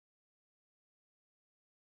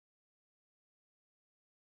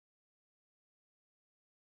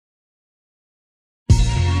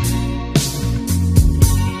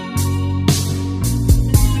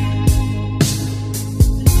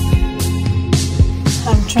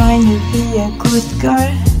trying to be a good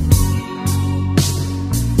girl.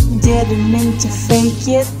 Didn't mean to fake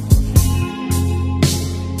it.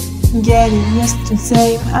 Getting used to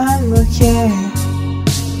saying I'm okay.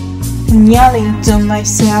 And yelling to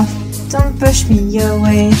myself, don't push me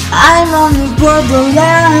away. I'm on the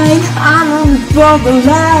borderline, I'm on the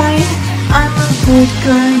borderline. I'm a good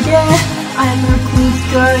girl, yeah, I'm a good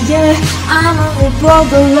girl, yeah. I'm on the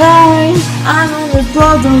borderline, I'm on the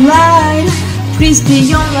borderline. Please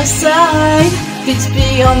be on my side, please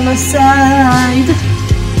be on my side.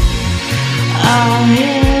 Oh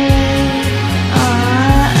yeah, oh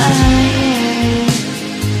yeah,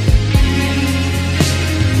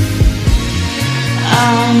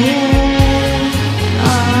 oh yeah,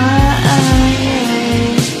 oh yeah.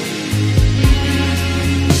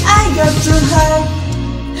 I got to hide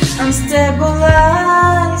and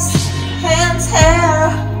stabilize, hands, hair,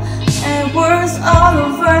 and words all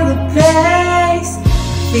over the place.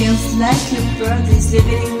 Feels like a bird is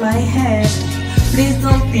living in my head. Please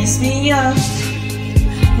don't piss me off.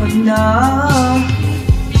 Oh no,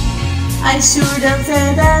 I shouldn't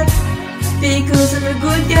say that because I'm a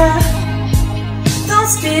good girl. Don't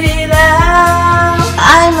spit it out.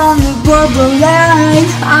 I'm on the borderline,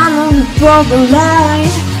 I'm on the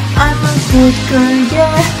borderline. I'm a good girl,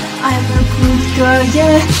 yeah, I'm a good girl,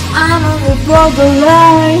 yeah. I'm on the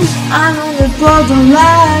borderline, I'm on the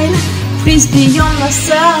borderline. Please be on my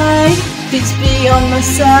side, please be on my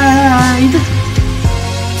side.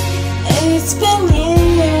 It's been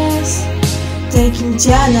years taking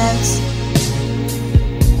Janet,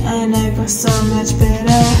 and I got so much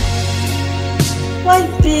better. Why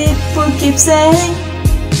people keep saying,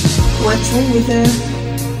 what's wrong with her?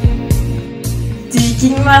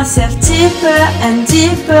 Digging myself deeper and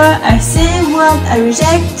deeper, I see what I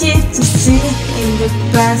rejected to see in the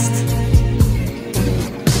past.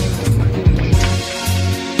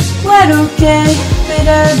 Well, okay,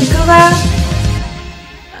 better be covered.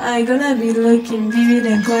 I'm gonna be looking vivid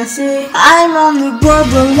and classy. I'm on the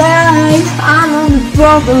borderline, I'm on the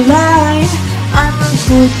borderline. I'm a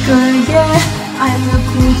good girl, yeah, I'm a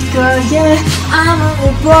good girl, yeah. I'm on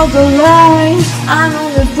the borderline, I'm on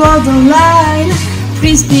the borderline.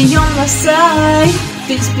 Please be on my side,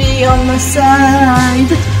 please be on my side.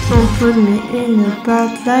 Don't put me in a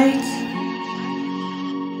bad light,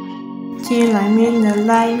 till I'm in the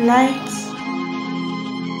limelight.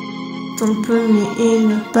 Don't put me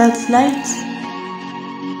in a bad light,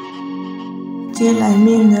 till I'm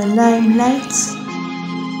in the limelight.